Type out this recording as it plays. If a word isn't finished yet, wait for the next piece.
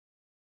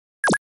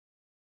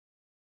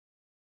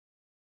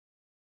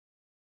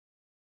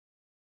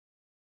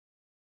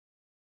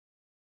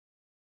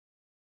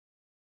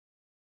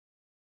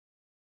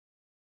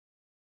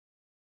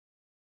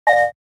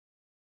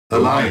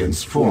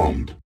Alliance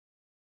formed.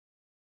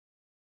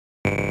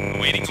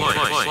 Awaiting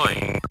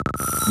flight.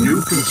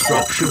 New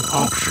construction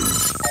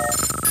options.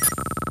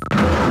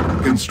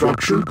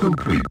 Construction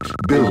complete.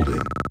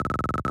 Building.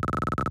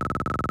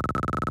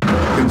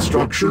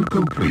 Construction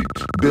complete.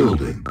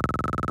 Building.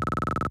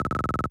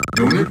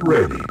 Unit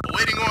ready.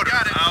 Awaiting order.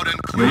 Got it. Out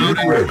and clear. Unit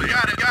ready.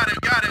 Got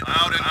it.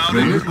 Out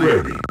and Unit clear.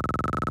 ready.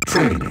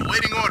 Training.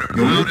 Awaiting order.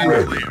 Unit Out and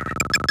ready. clear.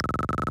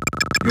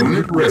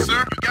 Unit ready. Yes,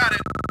 sir. You got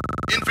it.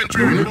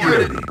 Infantry Unit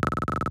reported. ready.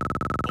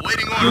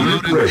 Awaiting order. Unit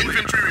Out and ready.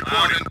 infantry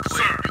reported.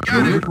 Sir, you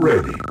got Unit it.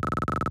 ready.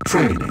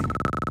 Training.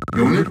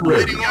 Unit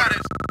ready. Awaiting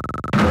orders.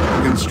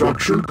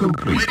 Construction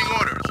complete. Awaiting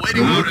orders.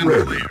 Awaiting Unit out and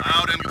ready. clear.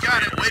 Out and you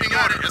got it. Awaiting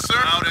order. Yes,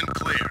 sir. Out and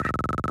clear.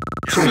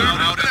 Yes, sir. Training.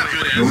 Out and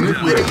good as Unit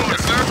done. ready. Awaiting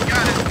order, sir. You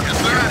got it. Yes,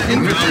 sir.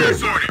 Unit Infantry ready.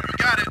 reporting. You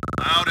got it.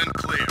 Out and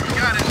clear. You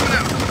got it.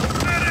 Out.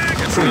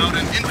 Yes, Training. out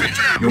and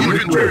infantry. Unit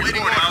Infantry ready.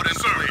 waiting order. Out and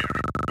clear.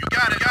 You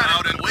got it.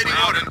 Out and waiting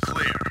order. And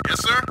clear. Yes,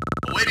 sir.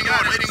 Awaiting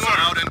order. Waiting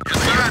order. Out and yes,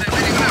 sir. Got it.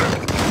 Waiting order.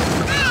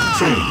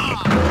 Training.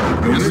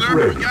 Yes, Unit sir.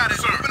 ready. You got it.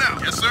 Moving out.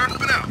 Yes, sir.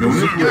 Moving out. Unit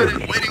Sir, got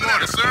ready. it. Waiting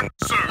order, sir.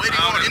 Sir.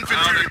 Waiting order.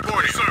 Infantry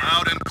reporting. Sir.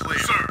 Out and clear.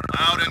 Sir.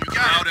 Out and you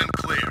got out and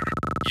clear.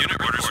 Unit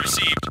orders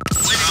received.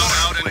 Waiting order.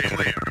 Out and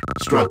clear.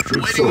 Structure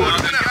Waiting sold.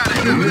 order. Got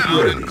it. Unit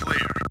Out ready. and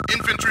clear.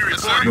 Infantry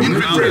reporting. Unit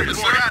Infantry ready.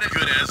 reporting. Got it.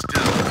 Good as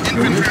done.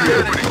 Unit Infantry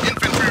ready. reporting.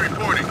 Infantry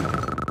reporting.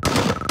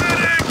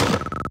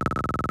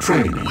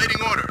 Training.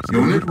 Waiting orders.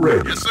 Unit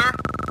ready. Yes, sir.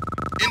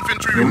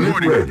 Infantry Unit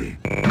reporting. ready.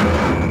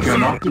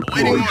 Cannot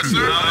deploy Waiting order, sir.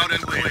 here. Out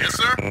and clear. Yes,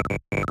 sir.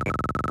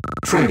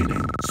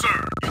 Training.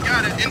 Sir, you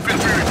got it.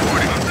 Infantry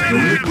reporting.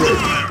 Unit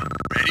ready.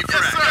 Ready for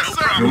action. No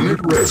problem. Unit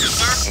ready. Yes,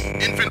 sir.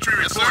 Infantry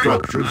reporting.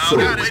 Structure Out.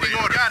 sold. Waiting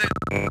order. Got it.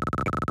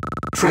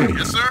 Training.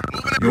 Yes, sir.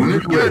 Moving out.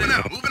 Unit You got ready. it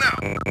now. Moving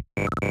out.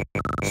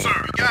 Sir,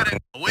 you got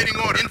it. Awaiting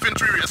order.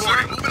 Infantry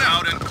reporting. Moving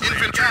out and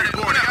infantry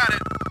reporting. Got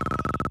it.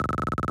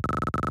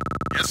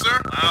 Yes,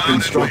 sir. Out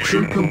and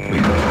Construction clear.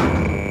 complete.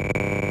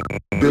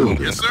 Building.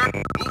 Yes, sir.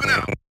 Moving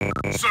out.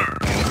 Sir,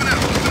 moving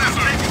out. Moving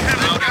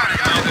out. Out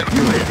and out and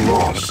Unit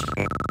lost.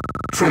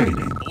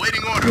 Training.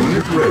 awaiting order.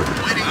 Unit ready.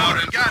 Awaiting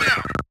order. Got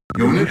it.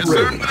 Unit Yes,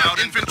 sir. ready. Out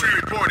infantry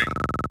reporting.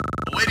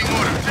 Awaiting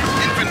order.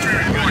 Infantry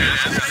reporting.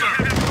 Yes, sir.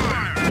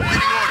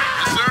 Awaiting order.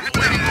 Yes, sir.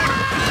 Awaiting order.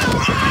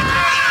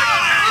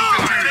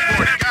 Infantry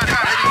reporting. Got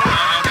it. Awaiting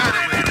order. Got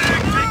it.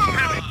 Taking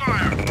heavy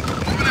fire.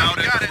 Moving out.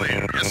 Got it.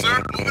 Yes, sir.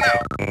 Moving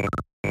out.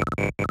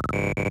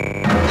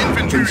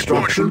 Infantry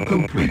Construction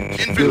reporting. complete.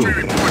 Infantry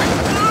Building.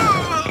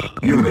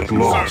 reporting. Unit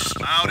lost.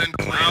 Sir, out and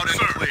clear. Out and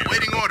clear.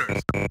 Waiting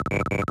orders.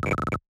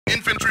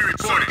 Infantry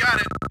reporting.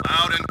 Got it.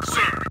 Out and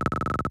clear.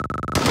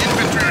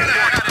 Infantry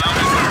reporting. Out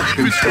and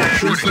clear.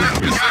 Construction Infantry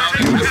reporting.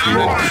 complete. Unit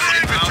lost.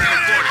 Infantry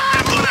reporting.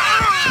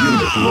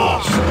 Unit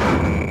lost.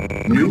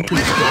 New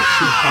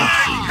construction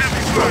options.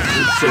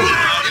 Structure sold.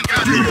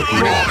 Unit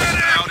lost.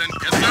 Out and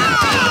yes, sir.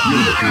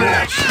 Unit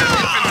lost.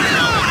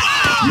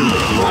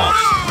 Unit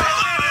lost.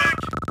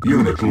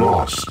 Unit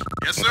lost.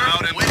 Yes, sir.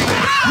 Out and waiting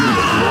orders.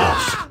 Unit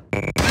lost.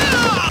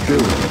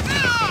 Building.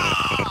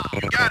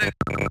 You got it.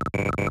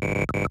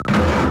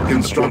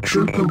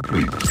 Construction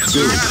complete. Yes, sir.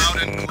 Building.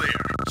 Out and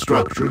clear.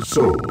 Structure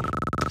sold.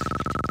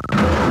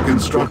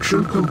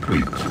 Construction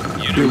complete.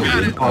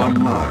 Building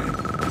online.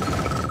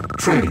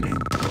 Training.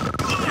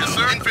 Yes,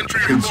 sir.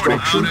 Infantry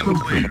Construction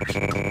reporting. Out and complete.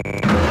 clear.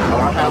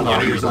 Our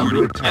ally is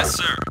under attack. Yes,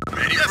 sir.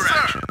 Ready for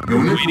action.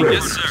 Unit ready.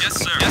 Yes, sir. Yes,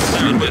 sir. Yes,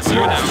 sir. Unit Yes, sir.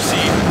 Now lost.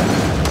 received.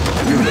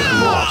 Unit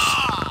lost.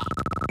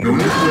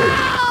 Unit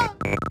ready.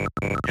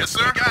 Yes,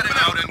 sir. Got it.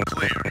 Out and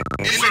clear.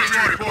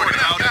 Infantry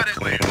reporting. Out and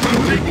clear.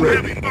 Unit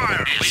ready.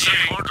 Fire. Yes,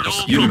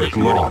 sir. Unit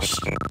lost.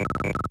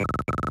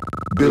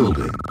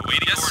 Building.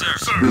 Awaiting yes, sir.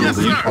 Yes,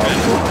 Building sir.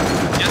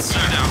 offline. Yes,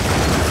 sir. Now.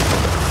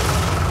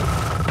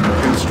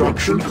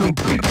 Construction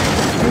complete.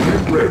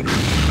 Unit ready.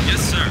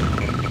 Yes, sir.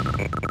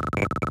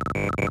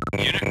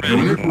 Unit ready.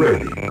 Unit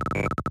ready.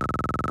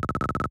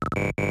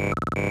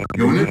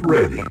 Unit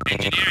ready.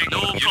 Engineering. No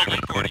problem.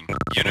 Reporting.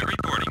 Unit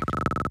reporting.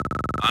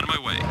 On my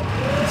way.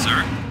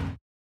 Sir.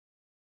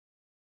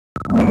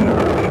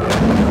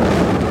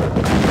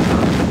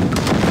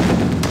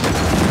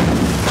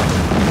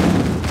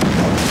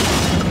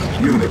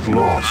 Unit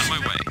lost. On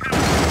my way.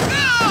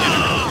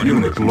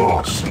 Unit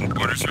lost.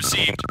 Orders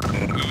received.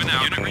 Moving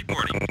out. Unit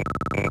reporting.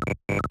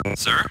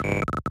 Sir.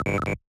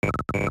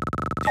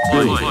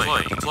 Building.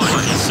 Deploy.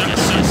 Sir.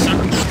 Sir.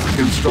 Sir.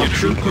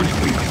 Construction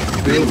complete.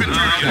 Building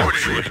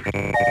captured.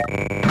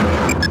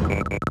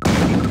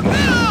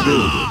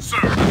 Building. Sir.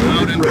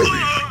 Out Unit and ready.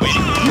 clear.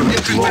 Unit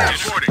Infantry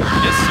lost. reporting.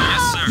 Yes, sir.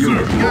 Yes, sir.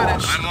 Unit Got it.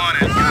 lost. I'm on it.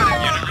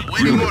 Got it.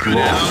 Waiting Unit order.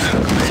 lost. Out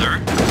and clear. Sir.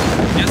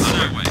 Yes,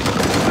 sir. On my way.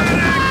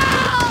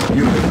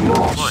 Unit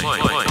lost.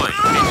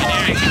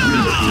 Engineering.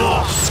 Unit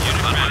lost.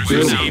 Unit orders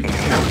Building received.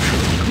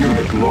 captured.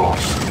 Unit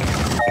lost.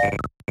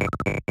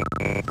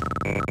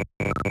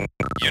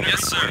 Unit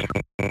yes, sir.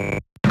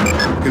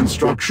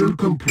 Construction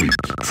complete.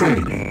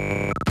 Training.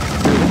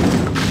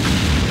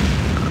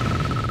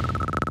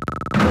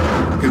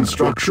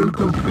 Construction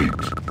complete.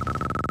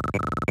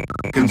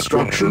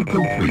 Construction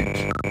complete.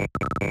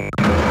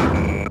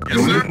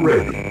 Yes, Unit sir.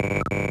 ready.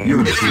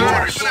 Unit Infantry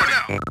lost. report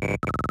out.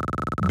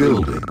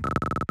 Building.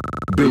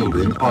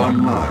 Building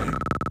online.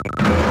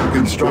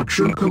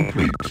 Construction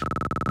complete.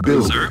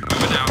 Building. Sir,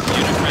 moving out.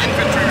 Unit ready.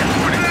 Infantry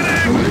reporting.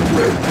 Unit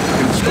ready.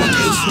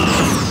 Construction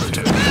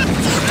complete.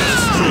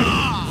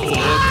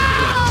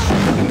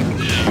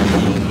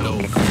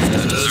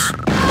 Sir.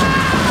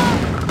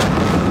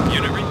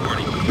 Unit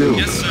reporting. Building.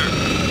 Yes, sir.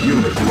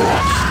 Unit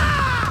lost.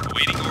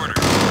 Awaiting order.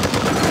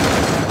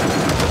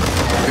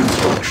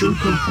 Construction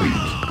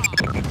complete.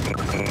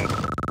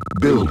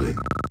 Building.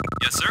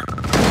 Yes, sir.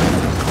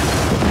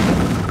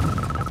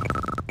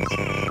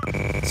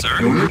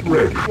 Sir. Unit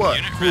ready. What?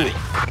 Unit ready. Sir.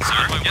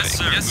 Yes,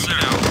 sir. Yes, sir.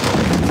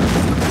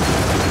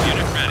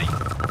 Unit ready.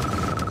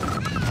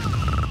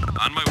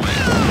 On my way.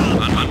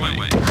 On my way.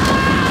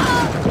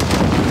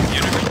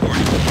 Unit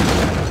reporting.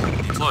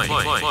 Deploying.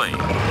 Unit reporting.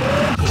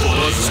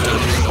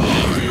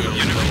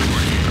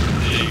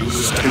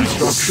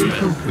 Construction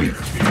complete.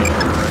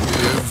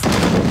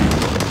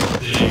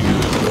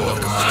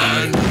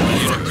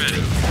 Unit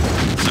ready.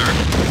 Sir.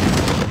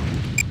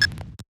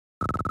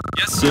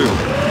 Yes, sir.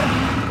 Building.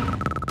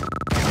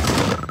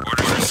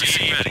 Orders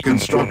received. Ready.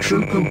 Construction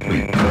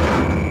complete.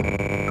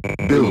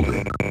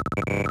 Building.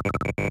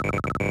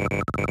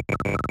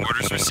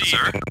 Orders received.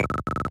 Sir.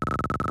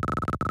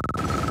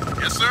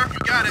 Yes, sir. You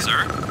got it.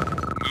 Sir.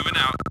 Moving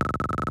out.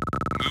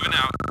 Moving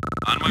out.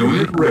 On my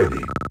Unit way.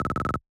 ready.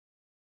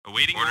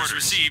 Awaiting orders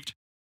received.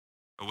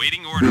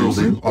 Awaiting orders.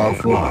 Building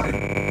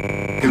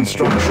offline.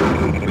 Construction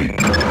complete.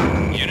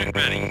 Unit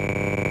ready.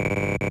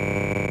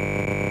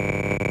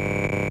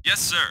 Yes,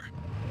 sir.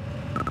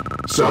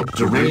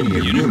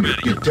 Subterranean Unit unit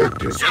ready.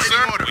 detected. Yes,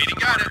 sir.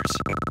 Awaiting orders.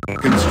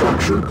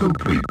 Construction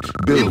complete.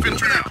 Building.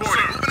 Infantry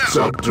reporting. Moving out.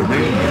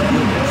 Subterranean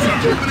unit Sir,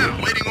 moving detected. out.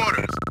 Waiting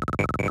orders.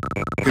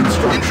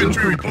 Construction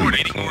Infantry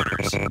complete. Awaiting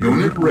orders.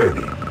 Unit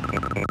ready.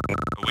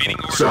 Awaiting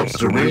orders.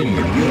 Subterranean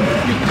unit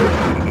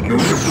detected.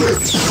 Unit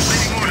ready.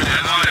 Waiting orders.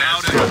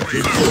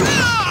 Structure full.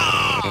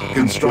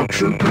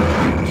 Construction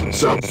complete.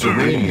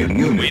 Subterranean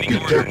unit Awaiting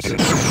orders. detected.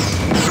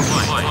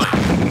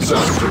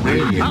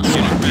 Subterranean Unit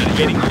unit ready.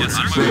 Waiting detected. orders.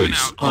 Moving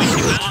Base out.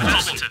 under attack.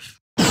 Affirmative.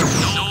 No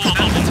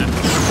affirmative.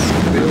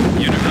 Building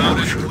Unit Loud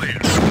and captured. clear.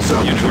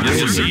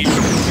 Subterranean Unit unit ready.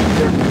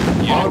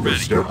 detected.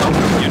 Harvester under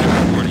Unit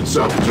attack. reporting.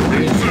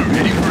 Subterranean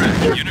Ready unit for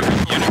action. Unit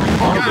detected. reporting.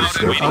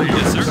 Harvester Waiting. under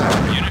Yes, sir. attack.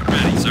 Unit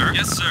ready, sir.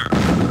 Yes, sir.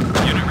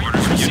 Unit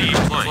orders received.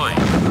 Deploying.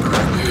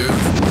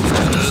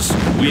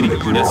 Waiting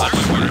Unit orders. lost.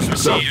 Orders received. Unit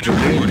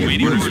Subterranean reporting.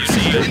 Waiting unit orders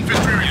received. detected.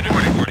 Infantry Unit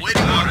reporting. reporting.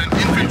 Waiting order.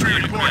 Infantry Unit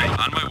ready. reporting. On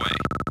my way.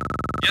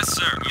 Yes,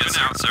 sir. Moving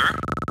out, sir.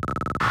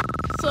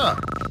 Sir.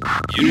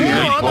 Unit EM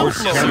ready. pulse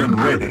Yes, sir. cannon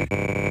ready.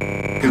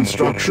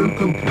 Construction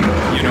complete.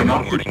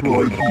 Cannot reporting.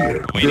 deploy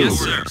here. Awaiting Building.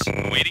 orders.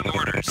 Awaiting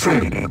orders.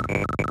 Training.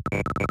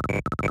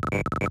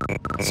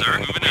 Sir,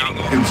 moving out.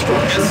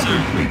 Construction Yes, sir.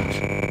 complete.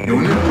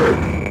 Unit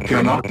ready.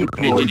 Cannot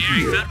deploy Engineering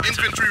here. fit.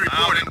 Infantry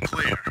reporting.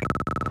 Clear.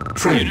 Unit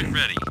Training.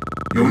 ready.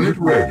 Unit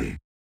ready.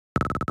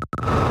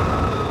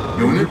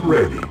 Unit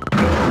ready.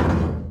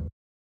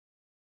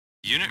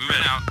 Unit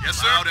ready. Out. Yes,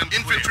 sir. Loud and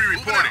infantry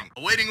reporting.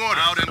 Awaiting orders.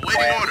 Loud and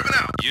waiting orders. Moving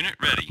out. Unit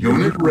ready.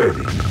 Unit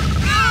ready.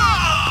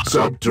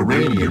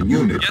 Subterranean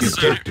unit Yes,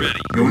 sir. detected. Ready.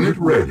 Unit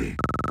ready.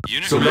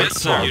 Unit Select ready.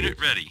 Yes, sir. target. Unit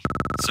ready.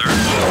 Sir.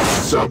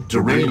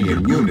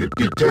 Subterranean unit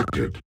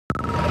detected.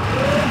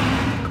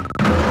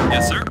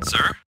 Yes, sir.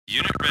 Sir.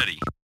 Unit ready.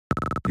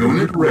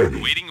 Unit ready.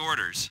 Awaiting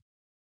orders.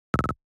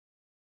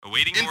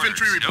 Awaiting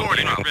Infantry orders.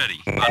 reporting. No, unit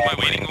ready. On my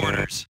waiting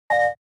orders.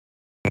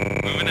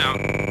 Moving out.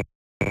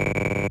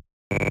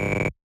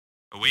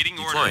 Awaiting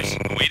orders.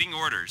 Awaiting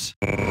orders.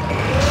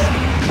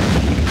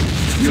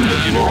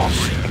 Unit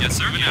lost. Yes,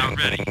 sir. Moving out.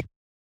 Ready.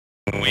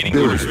 Awaiting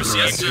Building. orders received.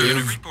 Yes, sir.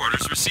 Unit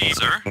orders received.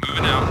 Sir.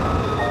 Moving out.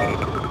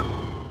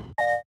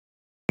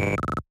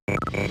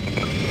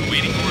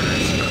 Awaiting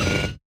orders.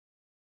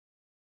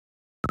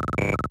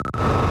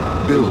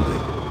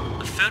 Building.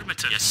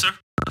 Affirmative. Yes, sir.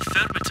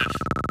 Affirmative.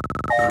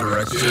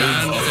 Directive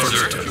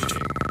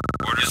executing.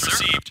 Orders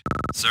received.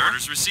 Sir.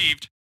 Orders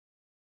received.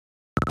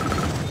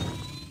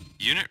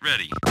 Unit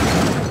ready.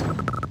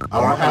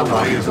 Our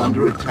ally is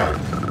under attack.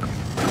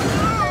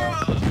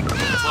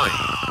 Deploy.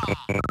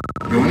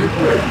 Unit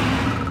ready.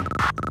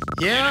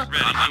 Yeah.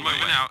 Ready. On my way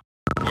out.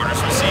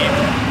 Orders received.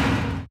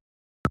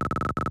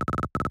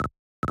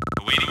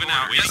 Awaiting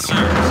orders. Yes,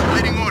 sir.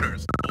 Waiting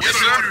orders. Yes,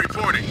 sir.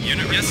 Reporting.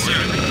 Unit. Yes, sir.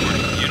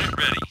 Reporting. Unit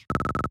ready.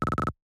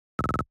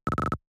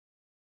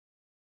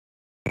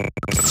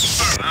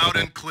 Loud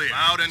and clear.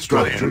 Loud and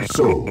clear. Structure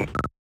sold.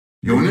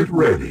 Unit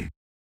ready.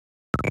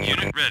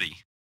 Unit ready.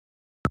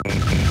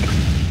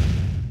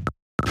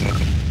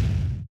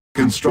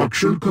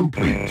 Construction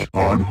complete.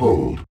 On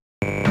hold.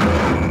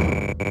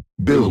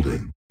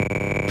 Building.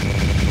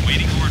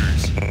 Awaiting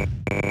orders.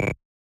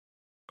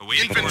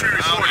 Awaiting Infantry orders.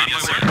 reporting.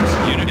 Yes, Yes, sir.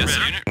 Unit. Yes,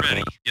 sir. Unit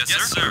ready. Yes,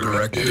 sir.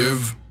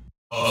 Directive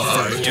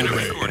Unit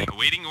away. reporting.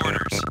 Awaiting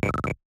orders.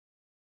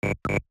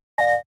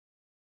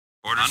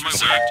 Orders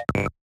received.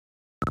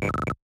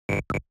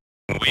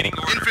 Awaiting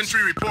orders.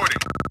 Infantry reporting.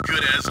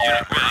 Good as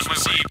Unit orders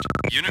received.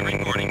 Unit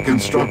reporting.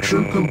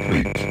 Construction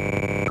complete.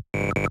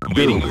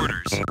 Awaiting Building.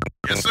 orders.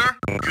 Yes, sir.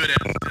 Good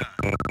as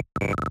done.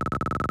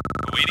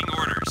 Awaiting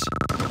orders.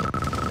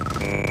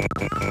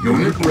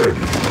 Unit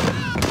ready.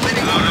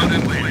 Waiting out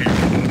and clear.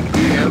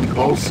 EM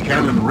pulse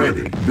cannon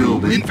ready.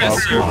 Building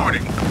Infantry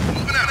reporting. offline.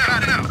 Moving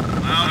out.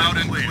 Loud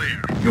and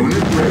clear.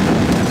 Unit ready.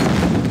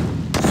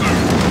 Sir,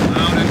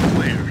 loud and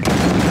clear.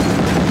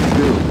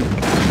 Building.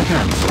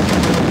 Cancel.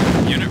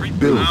 Unit reporting.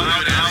 Building. I'm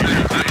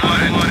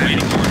on it.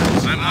 Waiting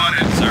orders. I'm on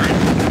it. Sir.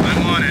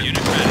 I'm on it.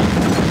 Unit ready.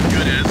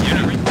 Good as.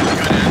 Unit reporting.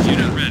 Good as.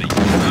 Unit ready.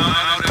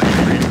 Loud and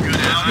clear. Good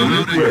as.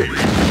 Unit ready.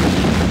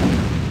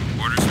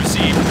 Orders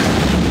received.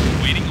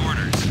 Waiting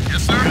orders.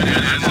 Yes, sir. Good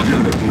as.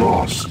 Unit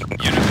lost.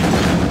 Unit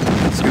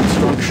reporting. Sir.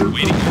 Construction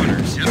Waiting complete.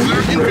 orders. Yes, sir.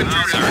 Unit ready.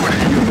 Infantry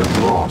reporting. Unit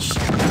lost.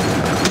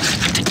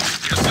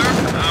 Yes, sir.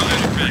 Loud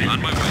and ready. On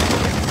my way.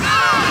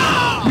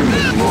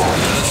 Unit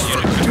lost.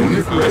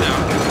 Unit Moving ready.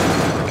 out.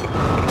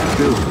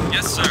 Building.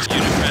 Yes, sir.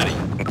 Unit ready.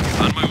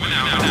 On my way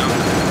now.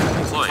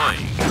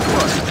 Deploying.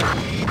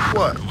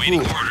 What?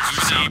 Waiting orders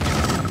received.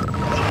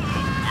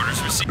 Orders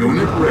received.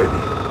 Unit ready.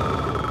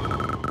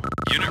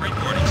 Unit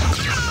reporting.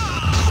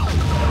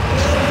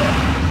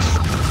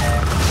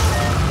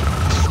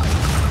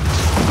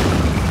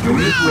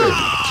 Unit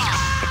ready.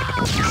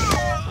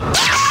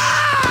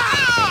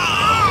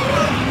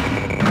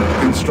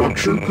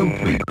 Construction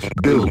complete.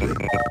 Building.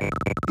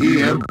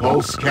 EM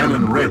pulse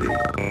cannon ready.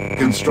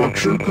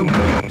 Construction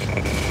complete.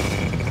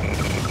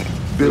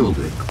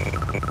 Building.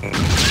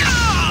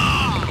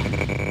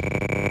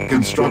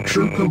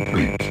 Construction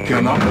complete.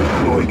 Cannot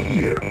deploy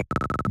here.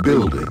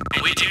 Building.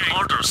 Waiting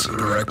orders.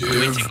 Directive.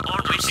 Waiting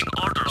orders.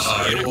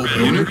 Unit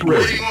ready. Unit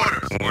ready. Waiting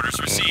orders. Orders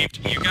received.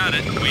 You got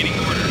it. Waiting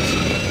orders.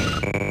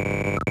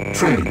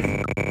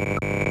 Training.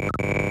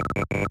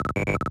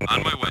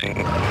 On my way.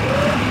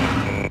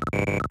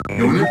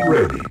 Unit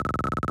ready.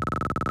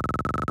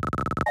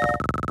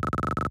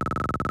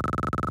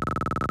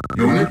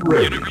 Unit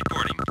ready. Unit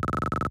reporting.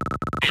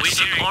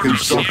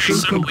 Construction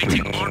complete.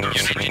 Unit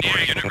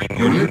engineering. Unit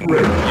reporting. Unit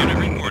ready. Unit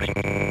reporting.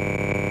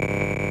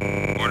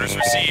 Orders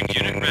received.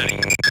 Unit ready.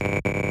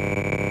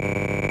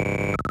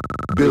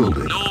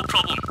 Building. No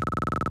problem.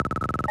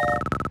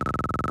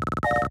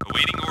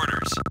 Awaiting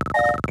orders.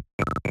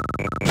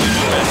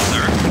 Unit ready,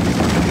 sir.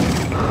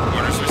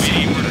 Orders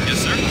received. Yes,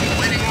 sir.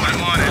 Waiting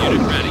on it.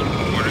 Unit ready.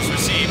 Orders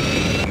received.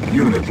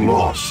 Unit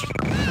lost.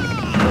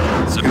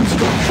 Sir.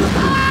 Construction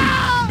complete.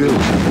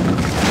 Building.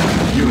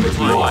 Unit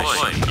lost.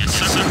 Yes,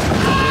 sir.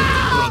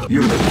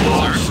 Unit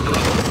lost.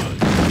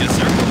 Yes,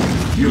 sir.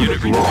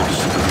 Unit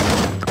lost.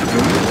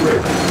 Unit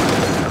ready.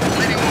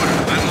 Waiting order.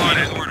 I'm on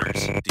it.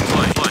 Orders.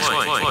 Deploy.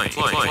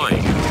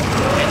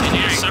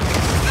 Engineering, sir.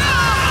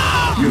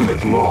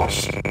 Unit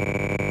lost.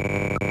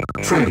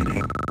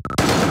 Training.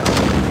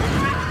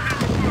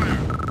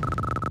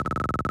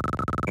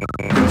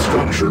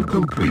 Construction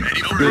complete.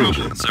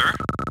 Building. Sir.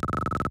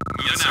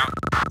 Moving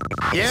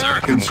out. Yeah.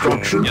 Sir.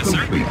 Construction Yes, sir.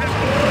 complete.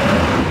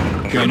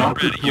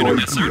 Cannot ready. deploy Unit,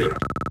 yes, sir. here.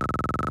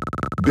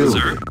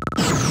 Building.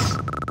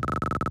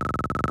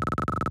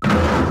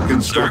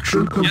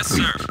 Construction complete. Yes,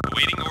 sir.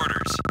 Awaiting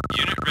orders.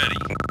 Unit ready.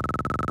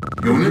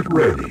 Unit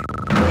ready.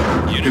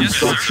 Unit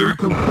Construction yes, sir.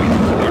 complete.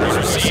 Orders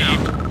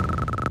received.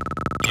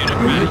 Unit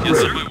ready. Yes,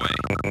 sir. My way.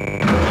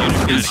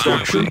 Unit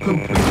Construction ready.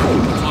 complete.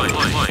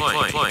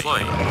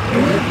 Deploy.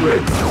 Unit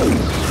ready.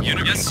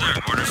 Unit yes, sir.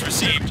 Orders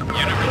received.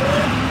 Unit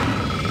reporting.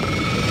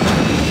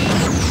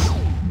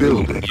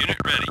 Building. Unit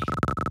ready.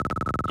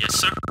 Yes,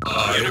 sir.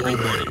 I Unit obey.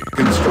 reporting.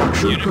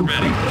 Construction Unit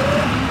ready.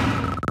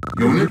 complete.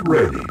 Unit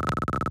ready.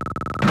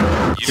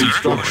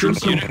 Construction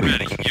Unit complete.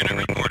 ready.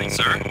 Unit reporting,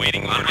 sir.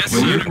 Waiting on yes,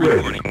 Unit unit ready.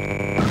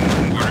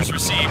 reporting. Orders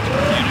received.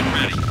 Unit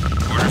ready.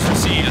 Orders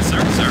received. Yes, sir.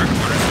 Sir.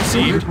 Orders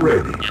received. Unit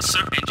ready. Yes,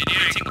 sir.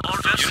 Engineering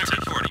orders. Unit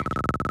reporting.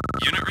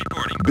 Unit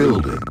reporting.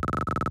 Building.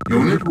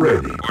 Unit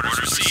ready. Orders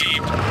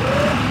received.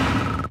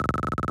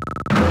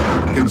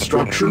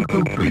 Construction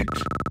complete.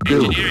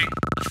 Building. Engineering.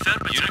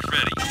 Affirmative. Unit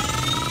ready.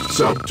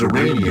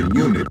 Subterranean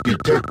unit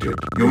detected.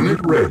 Unit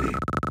ready.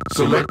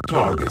 Select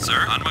target. Sir,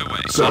 on my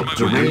way.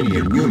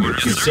 Subterranean unit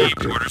Orders received.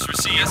 detected. Orders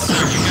received. Yes, sir.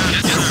 You got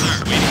it. Yes, sir.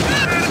 Waiting.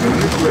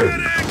 Unit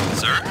ready.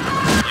 Sir.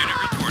 Unit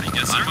reporting.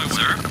 Yes, sir.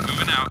 Sir.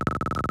 Moving out.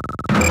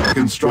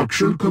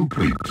 Construction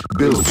complete.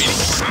 Building.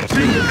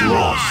 Unit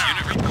lost.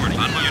 Unit reporting.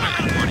 On my unit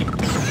reporting.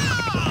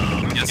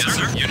 Yes,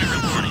 sir. Unit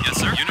reporting. Yes,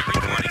 sir. Unit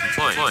reporting.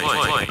 Deploy.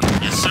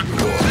 Yes, sir.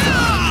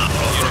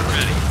 Unit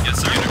ready. Yes,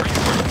 sir. Unit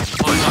reporting.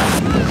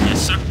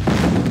 Yes, sir.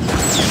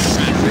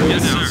 Unit ready.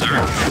 Yes, sir.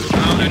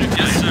 Unit.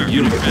 Yes, sir.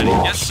 Unit ready.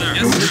 Yes, sir.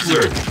 Yes, Unit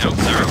sir. ready. No,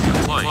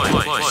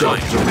 sir.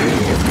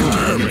 Subterranean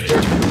unit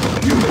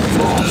detected. Unit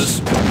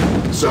lost.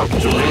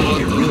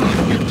 Subterranean unit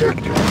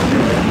detected.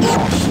 Unit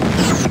lost.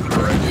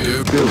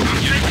 Directive. Building.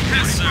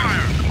 Yes, sir.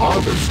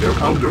 Harvester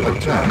under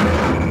attack.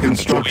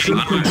 Construction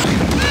complete.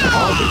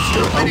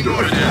 Harvester under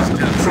attack.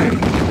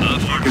 Training.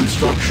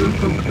 Construction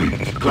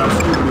complete.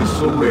 Cluster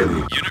missile ready.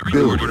 Unit report.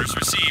 Building. Orders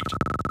received.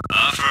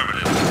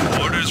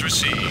 Affirmative. Orders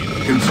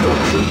received.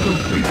 Construction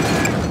complete.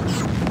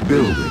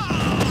 Building.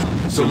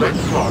 Select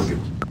target.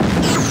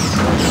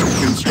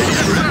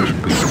 Construction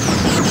complete.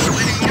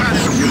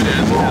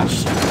 Unit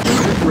lost.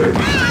 Unit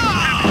ready.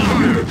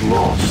 Unit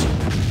lost.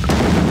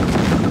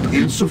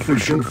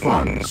 Insufficient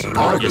funds.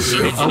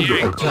 Harvester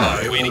under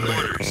attack. Waiting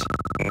orders.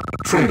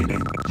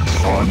 Training.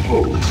 On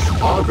hold.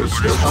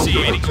 Harvester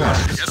under attack.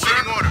 Yes, sir.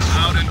 Waiting order.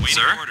 Out and Waiting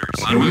sir. orders.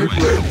 On Unit my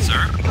way. ready.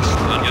 Sir?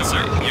 Yes,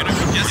 sir. Unit,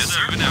 yes,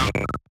 sir. Moving out.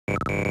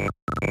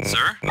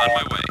 Sir, on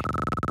my way.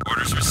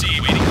 Orders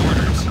received. Waiting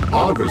orders.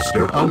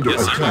 Harvester under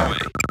Yes, sir, on my attack. way.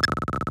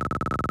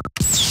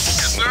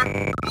 Yes, sir.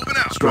 Moving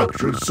out.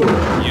 Structure sold.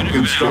 Unit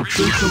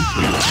Construction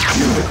complete.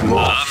 Unit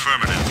lost.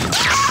 Affirmative.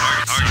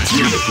 Target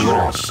Unit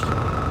lost.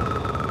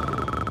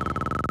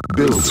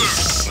 Building.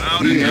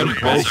 EM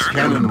pulse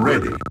cannon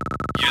ready.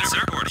 Unit,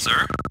 sir. Orders,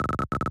 sir.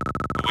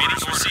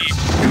 Orders received.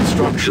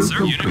 Construction Yes,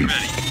 sir. Unit complete.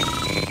 ready.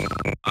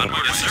 On my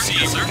way, sir.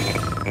 Yes, sir.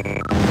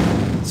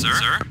 Sir?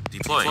 Sir?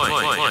 Deploy.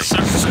 Yes, sir.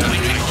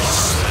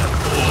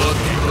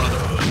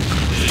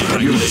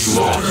 Unit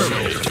lost.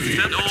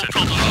 No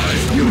problem.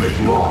 Unit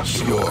lost.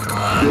 Your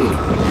command. Building.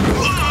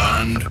 Your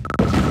command.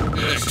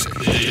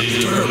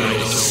 Execute.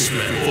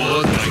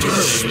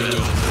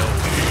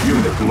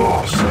 Unit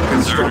lost.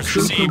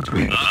 Construction Received.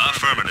 complete.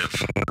 Affirmative.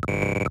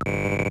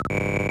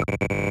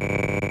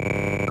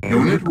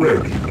 Unit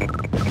ready.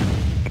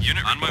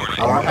 Unit on my way.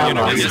 Our Unit,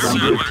 allies yes, sir.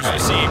 under Orders attack.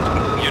 received.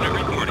 Unit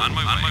report on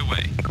my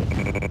way.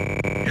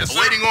 Yes, sir.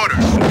 Awaiting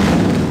orders.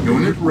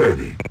 Unit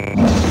ready.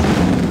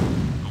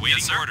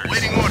 Awaiting orders.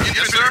 Awaiting orders.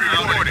 Yes, sir.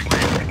 Reporting.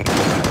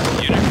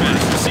 Unit ready.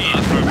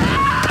 Received.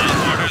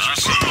 Orders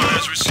received.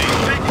 Orders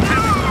received.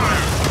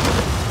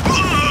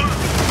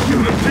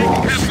 Unit Yes,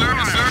 lost. sir.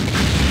 Yes, sir.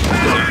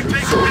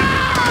 Structure sold.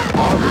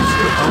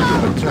 Harvester under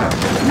attack.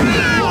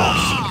 Unit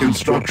lost.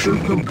 Construction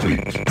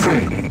complete.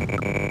 Training.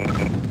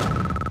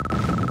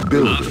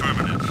 Building.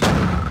 Affirmative.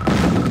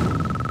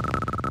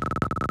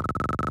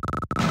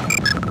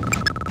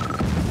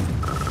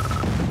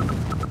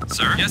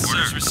 Sir? Yes, sir.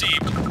 Orders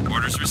received.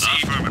 Orders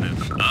received.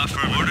 Affirmative.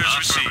 Affirmative. Orders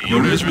received. Unit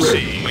Orders ready.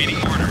 received. Waiting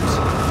orders.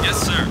 Yes,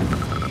 sir.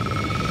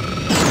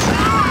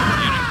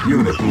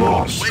 Unit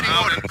lost. Waiting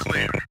order.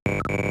 Clear.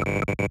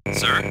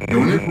 Sir?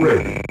 Unit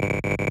ready.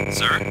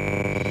 Sir?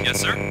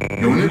 Yes, sir.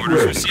 Unit Orders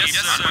ready. received.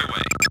 Yes, sir. On my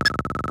way.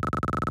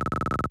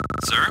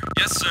 Sir?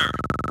 Yes, sir.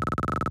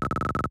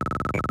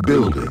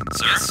 Building.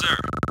 Sir? Yes, sir.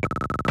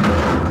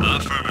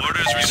 Affirmative.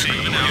 Orders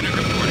received. Unit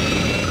reporting.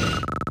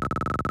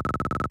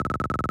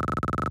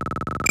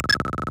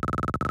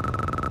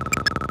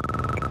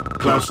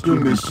 Cluster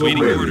missile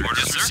Waiting ready. orders.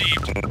 Orders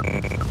received.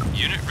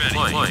 Unit ready.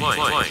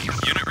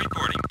 Unit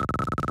reporting.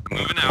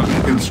 Moving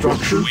out.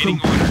 Construction Waiting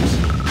complete. orders.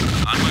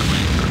 On my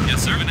way. Yes,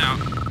 sir. Moving out.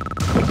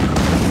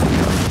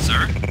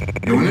 Sir?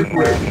 Unit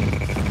ready.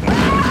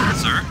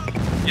 Sir?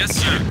 Yes,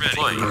 sir.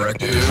 Ready.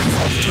 Directive.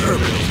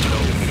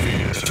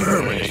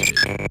 Terminate.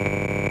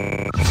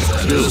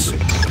 Building.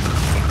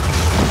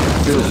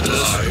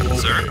 Building.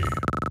 Sir?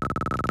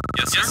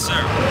 Yes,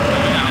 sir.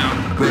 Moving out.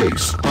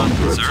 Base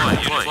under Sir, attack.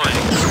 unit ready.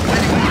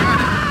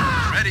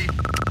 Ready.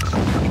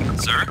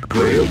 Sir?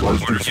 Player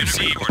was Orders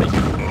received. received.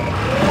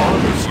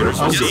 Harvester Orders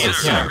under yes,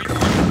 sir. attack.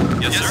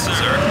 Yes,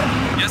 sir.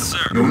 Yes,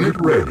 sir. Unit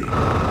ready.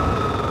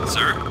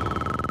 Sir?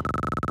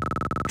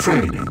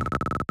 Training.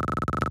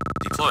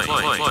 Deploy.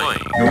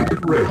 Unit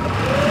ready.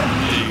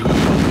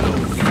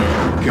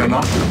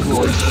 Cannot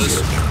deploy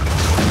here.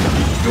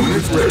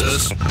 Unit ready.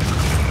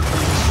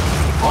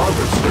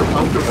 Harvester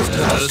under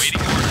attack.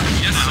 Waiting order.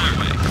 Yes, sir.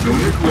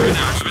 Unit ready.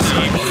 Orders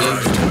received.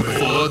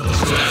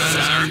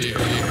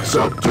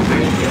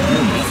 Subterranean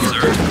unit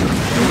detected.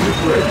 Unit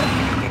ready.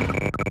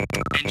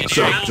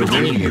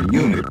 Subterranean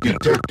unit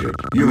detected.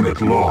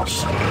 Unit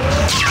lost.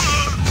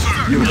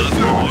 Unit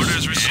lost.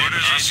 Orders received.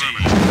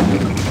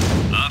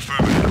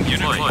 Affirmative.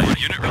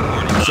 Unit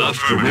reporting.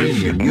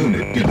 Subterranean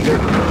unit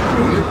detected.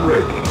 Unit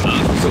ready.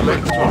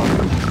 Select target.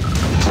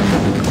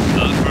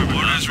 Affirmative.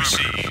 Orders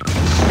received.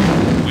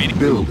 Waiting.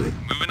 Building.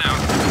 Moving out.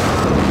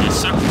 Yes,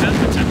 sir.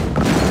 Affirmative.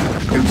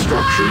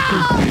 Construction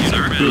complete.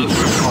 Sir.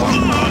 Building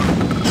online.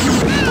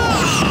 Unit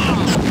lost.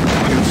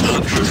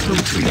 Construction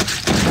complete.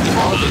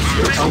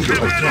 Harvester under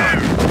attack.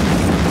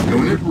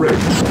 Unit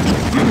ready.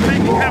 Unit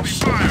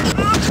lost.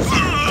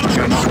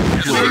 Cannot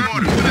deploy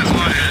here.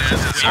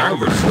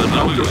 Harvester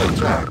under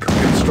attack.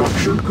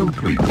 Construction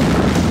complete.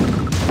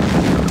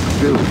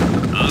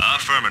 Building.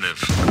 Affirmative.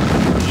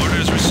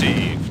 Orders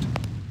received.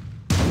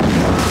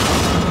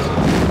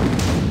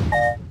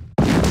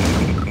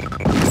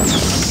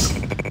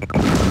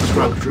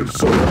 Structure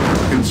sold.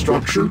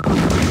 Construction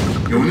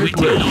complete. Unit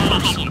ready.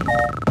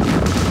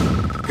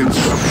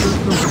 Construction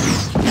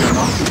complete.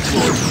 Cannot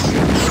deploy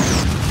here.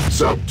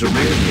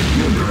 Subterranean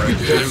unit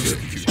detected.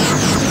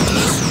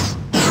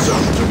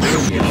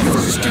 Subterranean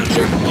unit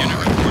detected.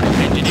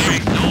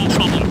 Engineering, no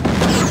problem.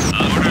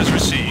 Orders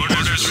received.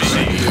 Orders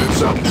received.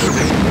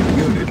 Subterranean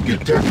unit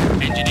detected.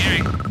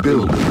 Engineering.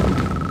 Building.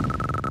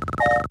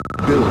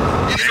 Building.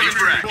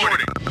 Infantry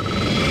reporting.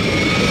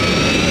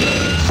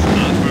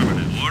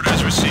 Affirmative.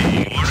 Orders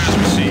received. Orders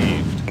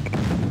received.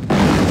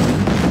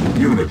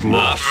 Unit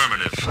lost.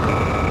 Affirmative.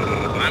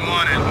 I'm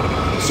on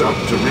it.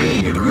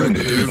 Subterranean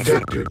unit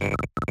detected.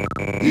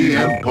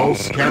 EM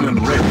pulse cannon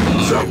ready.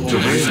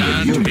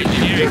 Subterranean unit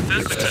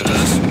detected.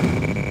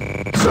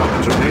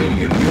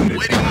 Subterranean unit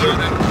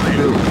detected.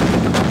 Building.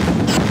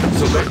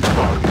 Select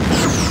target.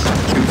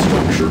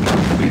 Construction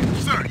complete.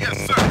 Sir, yes,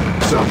 sir.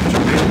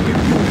 Subterranean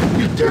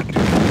unit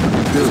detected.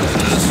 Building.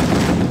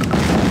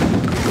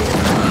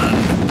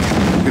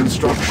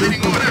 Construction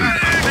complete.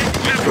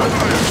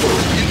 Structure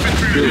sold.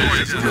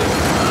 Building.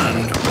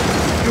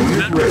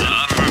 Unit ready.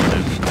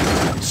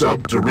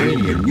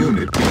 Subterranean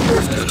unit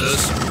detected.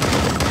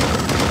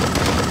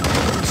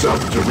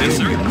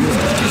 Subterranean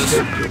unit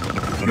detected.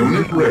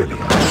 Unit ready.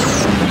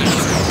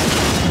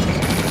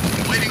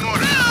 Waiting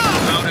order.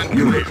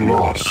 Unit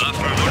lost.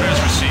 Orders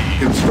received.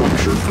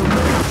 Construction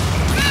complete.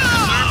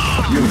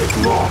 Unit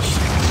lost.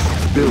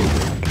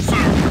 Building. Sir,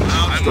 I'm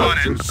on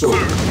Structure it. sold.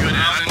 Good,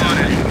 I'm on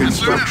it.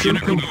 Construction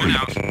Unit moving complete.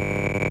 out.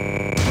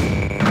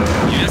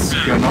 Yes,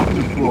 sir. Cannot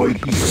deploy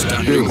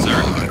here.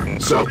 Building.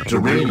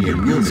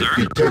 Subterranean unit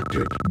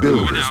detected. Moving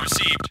Building. out.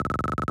 Received.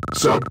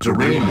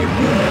 Subterranean unit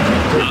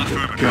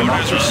detected. Cannot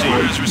Orders received. deploy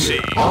Orders here.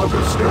 received.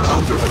 Harvester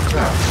under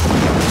attack.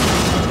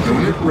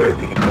 Unit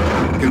ready.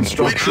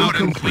 Construction Wait out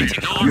and complete.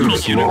 wait.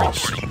 Unit Unit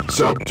lost. reporting.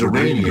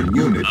 Subterranean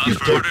unit Orders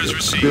detected.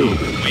 received.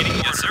 Building. Waiting.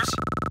 Yes, sir.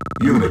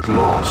 Unit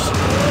lost.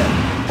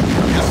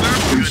 Yes, sir.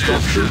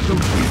 Construction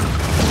complete.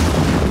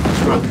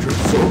 Structure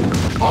sold.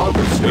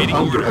 Harvester Waiting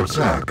under orders.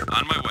 attack.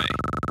 On my way.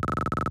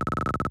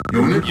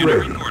 Unit Unit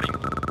ready. reporting.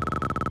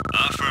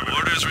 Affirmative.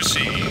 Orders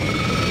received.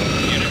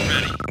 Unit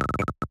ready.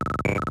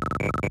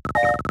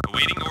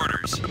 Awaiting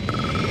orders.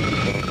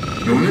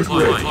 Unit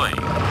ready. Deploying.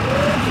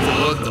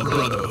 For the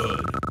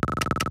Brotherhood.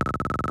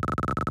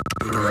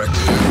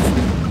 Directive.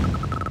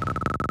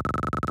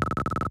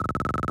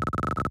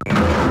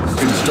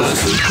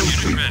 Construction Unit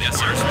complete. ready. Yes,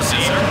 sir.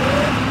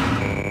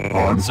 Received.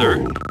 On Sir.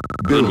 hold. On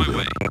my Building.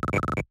 way.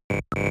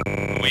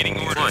 Awaiting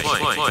orders.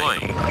 Awaiting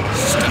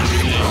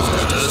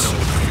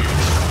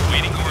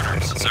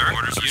orders. Sir.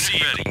 Orders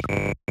received. Ready.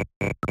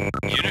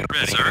 Unit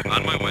ready. Sir.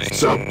 On my way.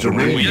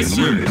 Subterranean Yes,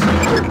 sir. unit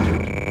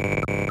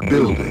detected.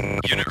 Building.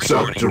 Unit reporting.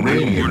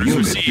 Subterranean Orders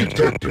unit received.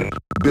 detected.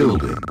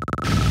 Building.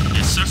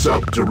 Yes, sir.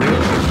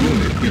 Subterranean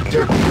unit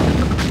detected.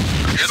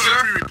 Yes, sir.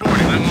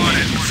 Reporting. I'm on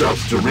it.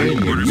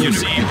 Subterranean Orders unit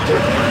received.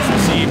 detected. Orders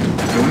received.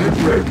 Unit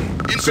ready.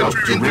 Infantry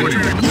Subterranean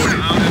reporting.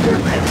 unit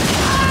detected.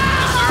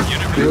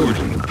 Unit reporting.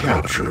 Building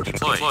captured.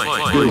 Deploy.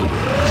 Building.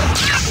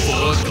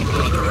 For the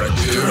Brotherhood.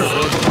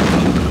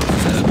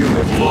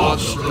 Unit For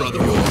lost. the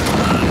Brotherhood.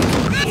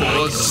 For the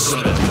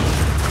Brotherhood.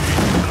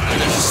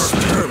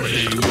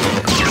 Exterminate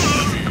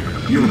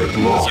you. Unit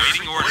lost.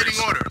 Awaiting orders. Waiting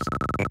orders.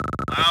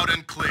 Loud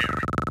and clear.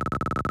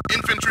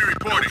 Infantry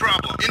reporting. No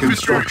problem. Infantry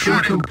Construction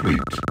reporting.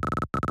 complete.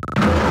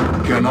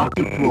 Cannot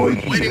deploy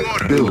Waiting here.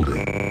 order.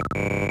 Building.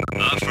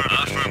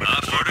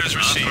 Affirmative. Orders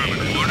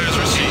received. Orders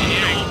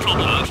received. No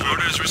problem.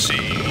 Orders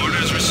received.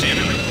 Orders received.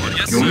 Report.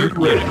 Yes, sir. Unit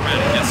ready. Unit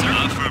ready. Yes, sir.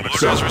 Affirmative.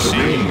 Orders received.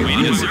 Subterranean Waiting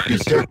unit orders.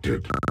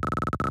 detected.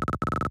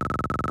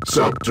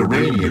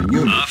 Subterranean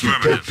unit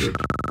Affirmative. detected.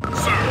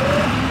 Sir.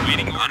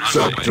 Waiting orders.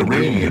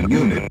 Subterranean unit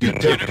Unit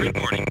detected.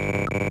 reporting.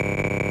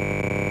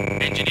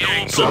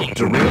 Engineering.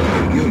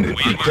 Subterranean unit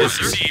Waiting orders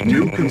detected. received.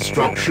 New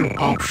construction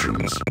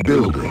options.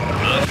 Building.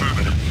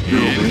 Affirmative.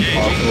 Building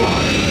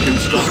offline.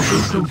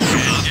 Construction complete.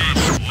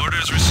 Engage.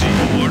 Orders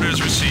received.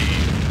 Orders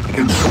received.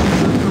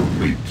 Construction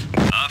complete.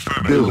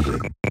 Affirmative.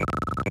 Building.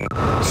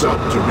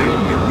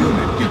 Subterranean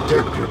unit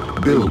detected.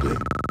 Building.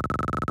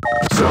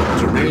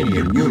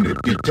 Subterranean unit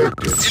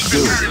detected. Infantry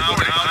Building.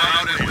 reporting.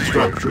 Loud and clear.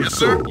 Structure Yes,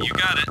 sir. sold. You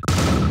got it.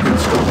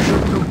 Construction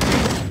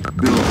complete.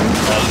 Building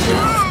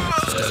offline.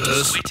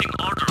 Status. Waiting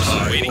orders.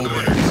 Waiting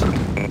orders.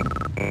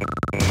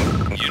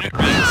 Unit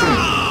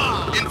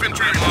ready.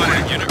 Infantry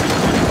reporting. Unit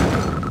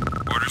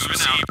reporting. Orders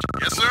received.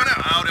 Yes, sir.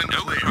 Loud and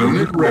clear.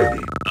 Unit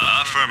ready.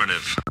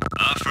 Affirmative.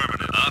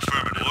 Affirmative.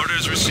 Affirmative.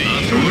 Orders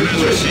received. Unit Orders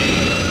ready.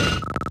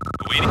 received.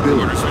 Awaiting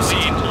Building. orders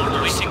received.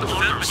 Waiting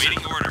orders.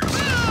 Waiting orders.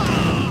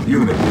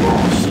 Unit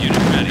lost. Unit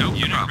ready.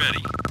 Unit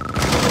ready.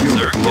 Unit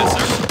Sir. Yes, lost.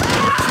 sir.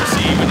 Orders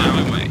received. On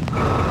my way.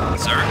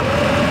 Sir.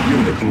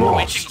 Unit Waiting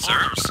lost.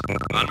 orders.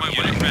 On my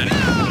way.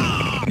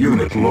 Ready.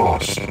 Unit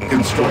lost.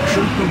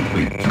 Construction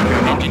complete.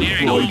 Cannot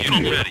Engineering. deploy Unit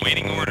here. ready.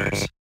 Waiting orders.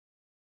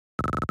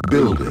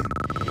 Building.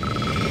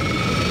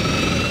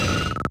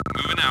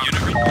 Moving out.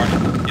 Unit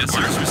reporting. Yes, sir.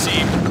 Orders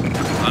received.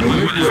 On my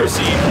Unit way. ready.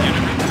 Received.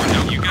 Unit reporting. No,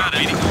 you got it.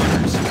 Waiting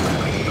orders.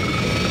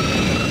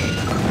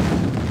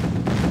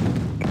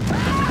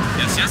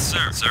 Yes,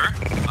 sir. Sir.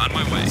 On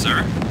my way.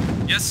 Sir.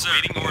 Yes, sir.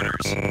 Waiting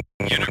orders.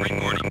 Unit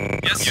reporting.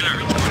 Yes, sir.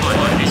 Unit reporting.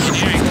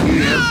 Engineering.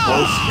 EM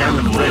pulse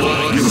cannon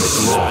ready. Unit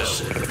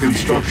lost.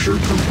 Construction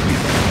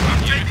complete.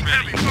 Unit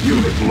ready.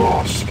 Unit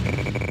lost.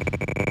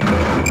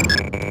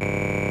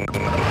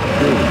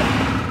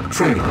 Building.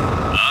 Training.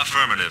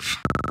 Affirmative.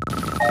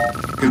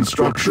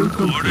 Construction Orders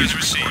complete.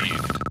 received.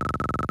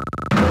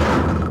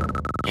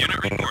 Unit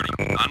reporting.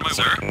 On my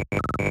way.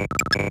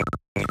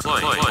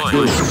 Deploy.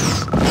 Building.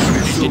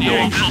 Missile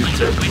launch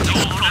detected.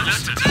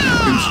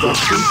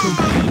 Construction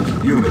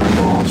complete. Unit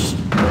lost.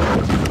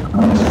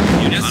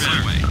 Unit on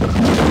my way.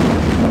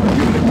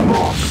 Unit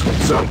lost.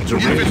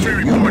 Subterranean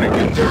Infantry unit reporting.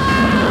 detected.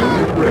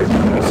 Unit ready.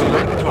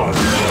 Select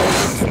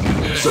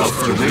target.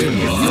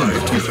 Subterranean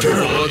unit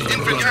detected.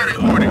 Infantry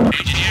reporting.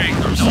 Engineering,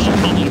 no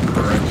problem.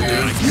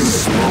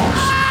 Unit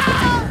lost.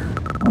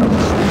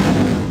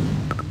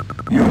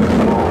 Unit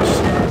lost.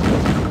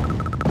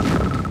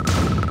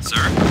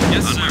 Sir,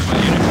 yes, sir.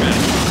 Unit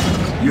ready.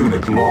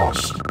 Unit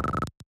lost.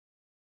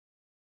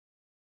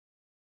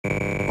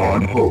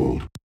 On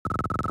hold.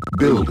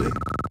 Building.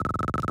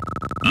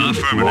 Unit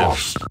Affirmative.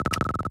 lost.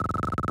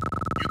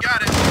 You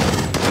got it.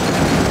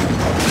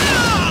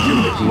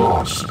 Unit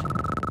lost.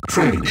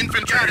 Training.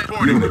 Infantry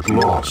reporting. Unit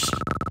lost.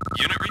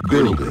 Unit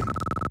reporting. Building.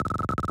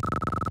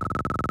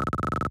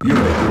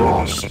 Unit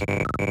lost.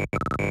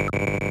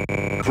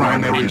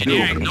 Primary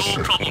Engineering, building no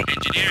set. problem.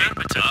 Engineering,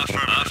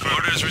 affirmative.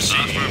 Orders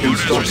received. Orders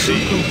Construction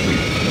received.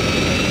 complete.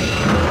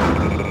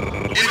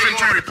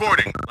 Infantry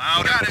reporting.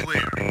 Loud and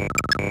clear.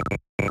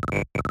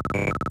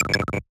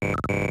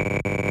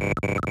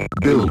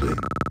 Building.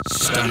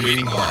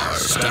 Standing by.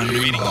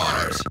 Standing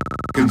by.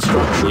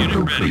 Construction Unit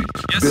ready. complete.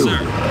 Yes, Building.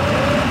 sir.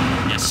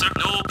 Yes, sir.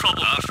 No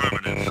problem.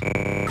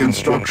 Affirmative.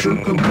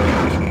 Construction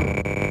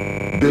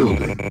complete.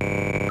 Building.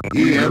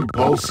 EM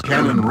pulse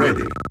cannon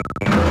ready.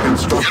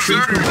 Construction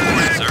Yes, sir.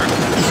 complete. Yes, sir.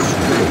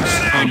 Base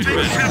under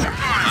Ready. attack.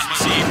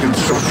 Received.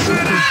 Construction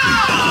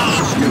complete.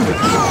 Unit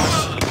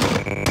lost.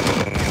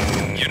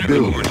 Unit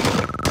Building. reporting.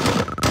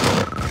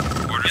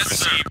 Orders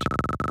received.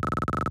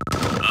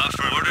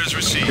 Orders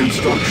received.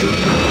 Construction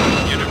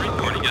complete. Unit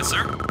reporting. Yes,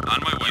 sir. On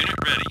my way. Unit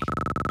ready.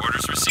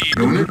 Orders received.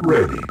 Unit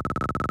ready.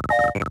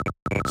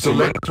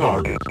 Select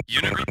target.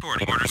 Unit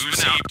reporting. Orders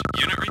received.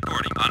 Unit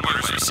reporting. On my way.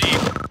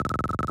 Received.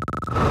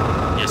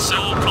 Yes, sir.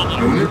 No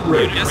problem. Unit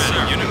ready. Yes,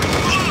 sir. Unit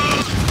reporting.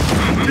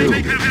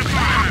 Building.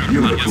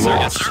 Unit Yes, sir.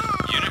 Yes, lost. sir.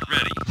 Unit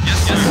ready. Yes,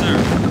 yes, sir.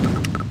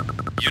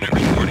 Unit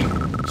reporting.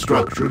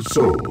 Structure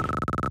sold.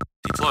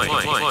 Deploy.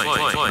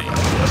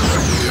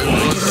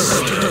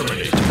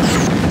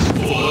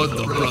 For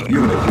the brother.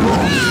 Unit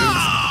lost.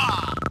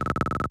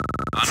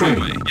 On my Training.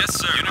 way. Yes,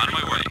 sir. On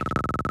my way.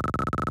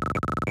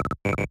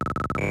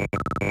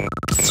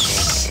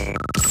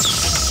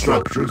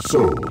 Structure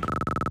sold.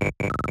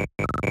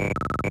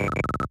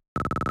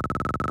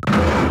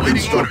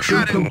 Waiting Construction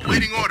orders. Got it. complete.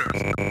 Waiting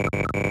orders.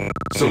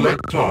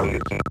 Select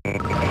target.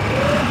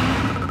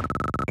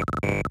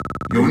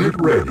 Unit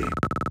ready.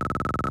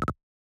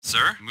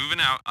 Sir, moving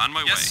out. On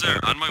my way. Yes, sir.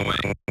 On my way.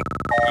 Moving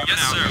yes,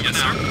 out. Sir. Yes,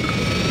 sir.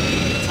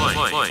 Deploy.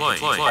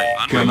 On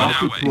my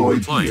Cannot way.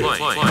 deploy here.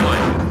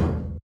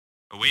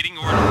 Awaiting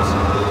orders.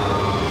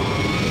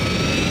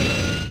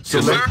 Yes,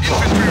 sir. Select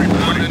target. Infantry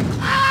reporting.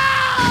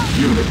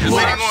 Unit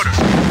Waiting lost. orders.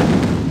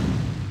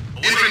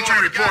 Infantry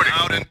reporting.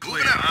 Out and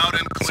clear. Out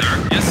and clear.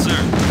 Sir, yes, sir.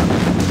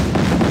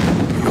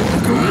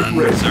 Unit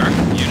ready. Sir,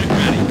 unit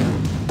ready.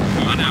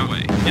 On our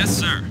way. Yes,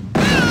 sir.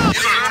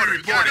 Infantry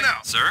reporting.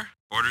 Out. Sir,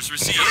 orders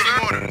received.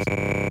 Waiting orders.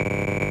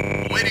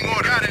 Waiting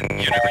orders. Got it.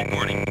 Unit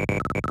reporting.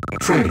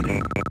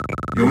 Training.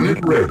 Unit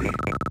ready.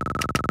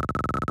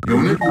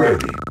 Unit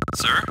ready.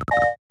 Sir,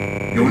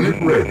 Unit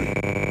ready.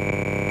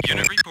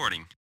 unit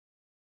reporting.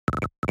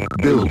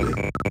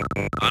 Building.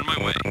 On my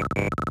way.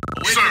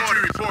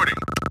 Infantry reporting.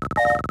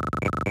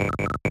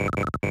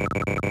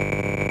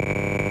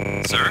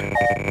 Sir,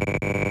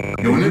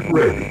 Unit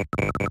ready.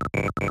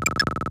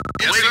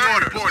 Yes, waiting unit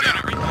order. reporting.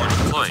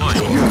 Deploy.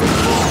 Unit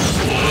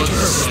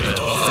lost.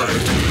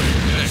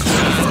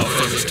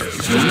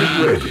 Unit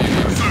ready.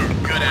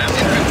 Good ass.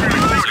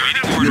 Infantry reporting.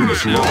 Awaiting Unit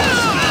orders. lost.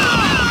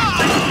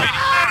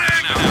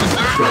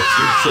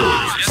 Structure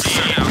sold. Yes,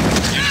 sir.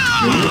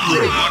 Unit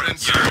ready.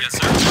 Sir, yes,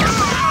 sir.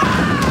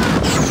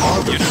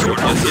 Harvester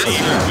Yes, under sir.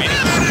 attack.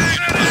 Waiting orders.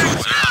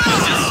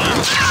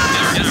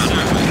 Yes,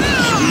 sir.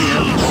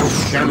 EM pulse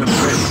cannon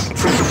ready.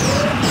 Training.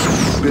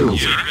 Building.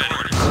 Unit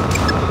orders.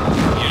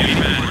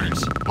 Unit orders.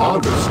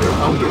 Harvester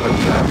under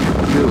attack.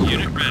 Building.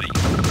 Unit ready.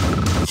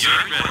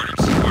 Unit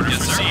orders. Orders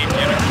received.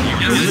 Unit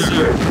yes, Unit sir.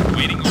 ready.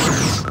 Waiting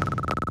orders.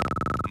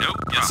 No.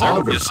 Yes, sir. Yes,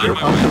 Harvester on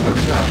my way. under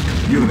attack.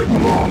 Unit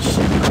lost.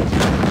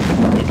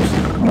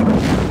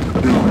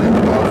 Building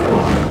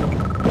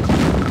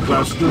offline.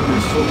 Cluster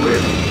missile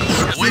ready.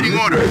 Waiting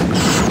Unit orders. ready.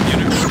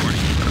 Unit reporting.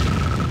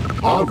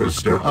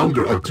 Harvester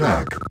under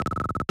attack.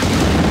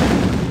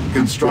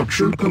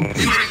 Construction complete.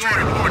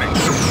 Infantry reporting.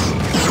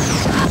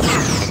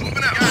 Sir,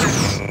 moving out. Got it.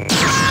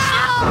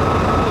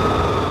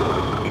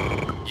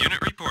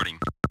 Unit reporting.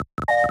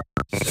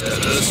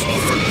 Status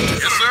affirmative.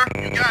 Yes, sir.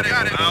 You got it.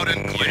 Got it. Out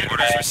and clear. Unit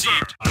orders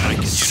received. I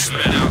Unit see.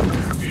 read out.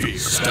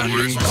 Standing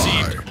Orders by.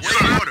 received.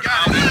 Waiting order.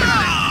 Out and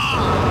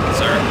got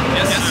Sir.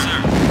 Yes, sir.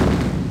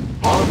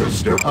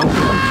 Harvester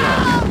under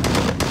attack.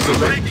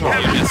 Select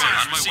target. Yes, sir. On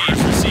my way.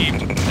 Orders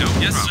received. No.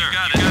 Yes, sir.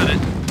 Got it. Got it.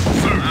 it.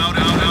 Sir, out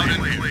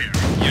and clear.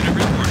 Unit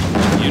reporting.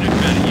 Unit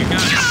ready. You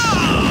got it.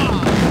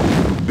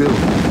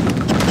 Building.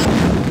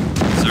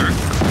 Sir.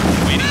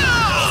 Waiting.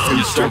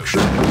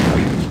 Construction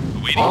complete.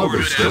 Awaiting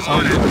orders. Harvester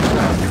under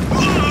attack.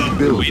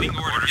 Building. Waiting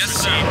orders. Yes,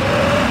 received.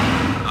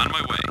 On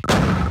my way.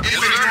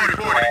 Infantry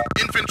reporting.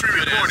 Infantry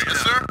reporting. Yes,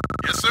 sir.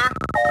 Yes, sir.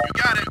 You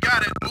got it.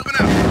 Got it. Moving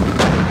out.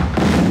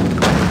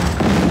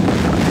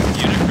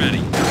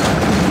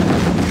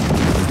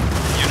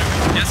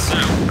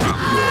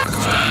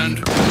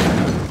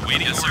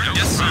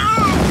 Yes, sir.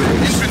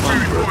 Base Infantry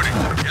under reporting.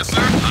 attack. Yes,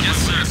 sir. Yes,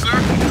 sir. Yes, sir.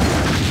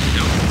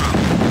 No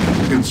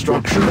problem.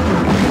 Construction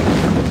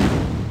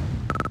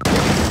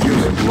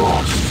unit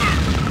lost.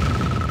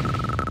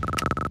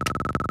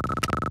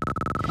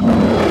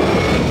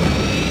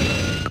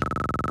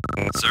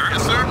 Sir?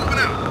 Yes, sir. Moving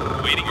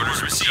out. Waiting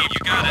orders received. You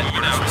got it.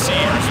 Moving out.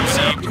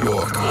 Received.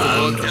 Your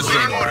command. Yes,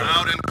 sir. Order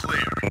out and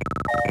clear.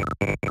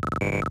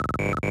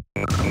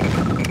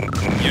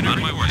 Unit on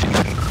my way.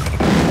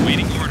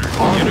 Waiting order. Unit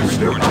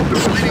Harvester reporting. under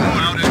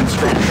attack.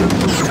 Construction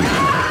complete.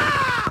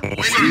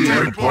 Infantry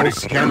reporting.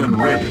 Pulse cannon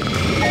ready.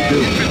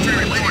 Building.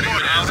 Infantry reporting.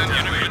 Out and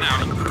Unit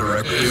out.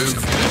 Directive.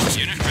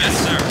 Unit ready,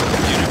 sir.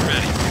 Unit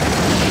ready.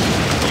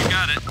 You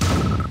got it.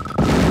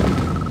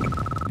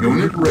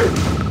 Unit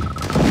ready.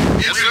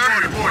 Yes, sir.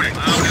 Reporting.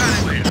 Out and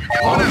clear.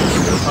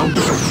 Harvester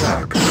under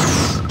attack.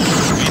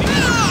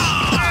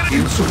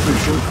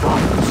 Insufficient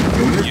funds.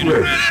 Unit Unit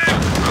ready. ready. No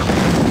problem.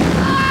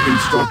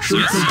 Construction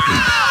Yes, sir.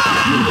 complete.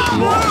 Unit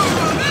lost.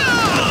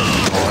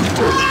 On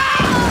hold.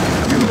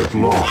 Unit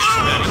lost.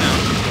 Ready now.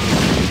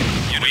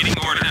 Unit waiting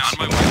order on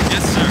my way.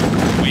 Yes, sir.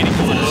 Waiting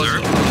order, sir.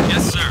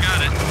 Yes, sir.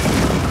 Got it.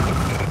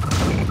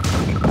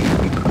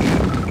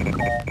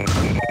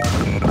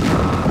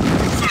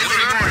 Yes,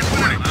 sir.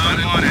 Reporting. Out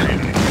and on it.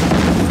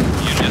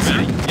 Unit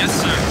ready. Yes,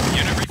 sir.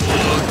 Unit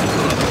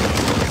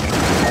reporting.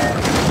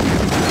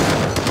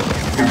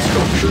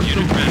 Construction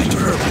Unit ready.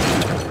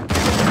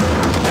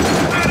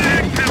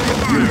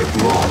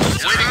 unit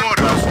lost. Waiting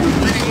orders.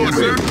 Waiting orders,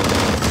 sir.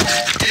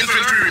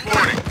 Infantry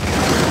reporting.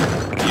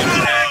 Unit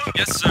ready.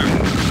 Yes, sir.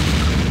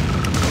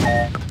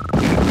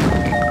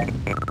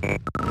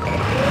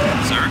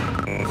 Sir?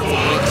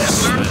 Yes,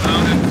 sir.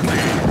 Out and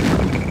clear.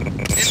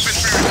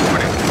 Infantry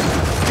reporting.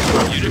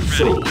 Structure Unit ready.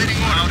 sold.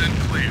 Waiting out and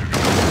clear.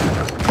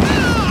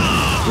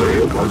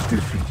 Player was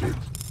defeated.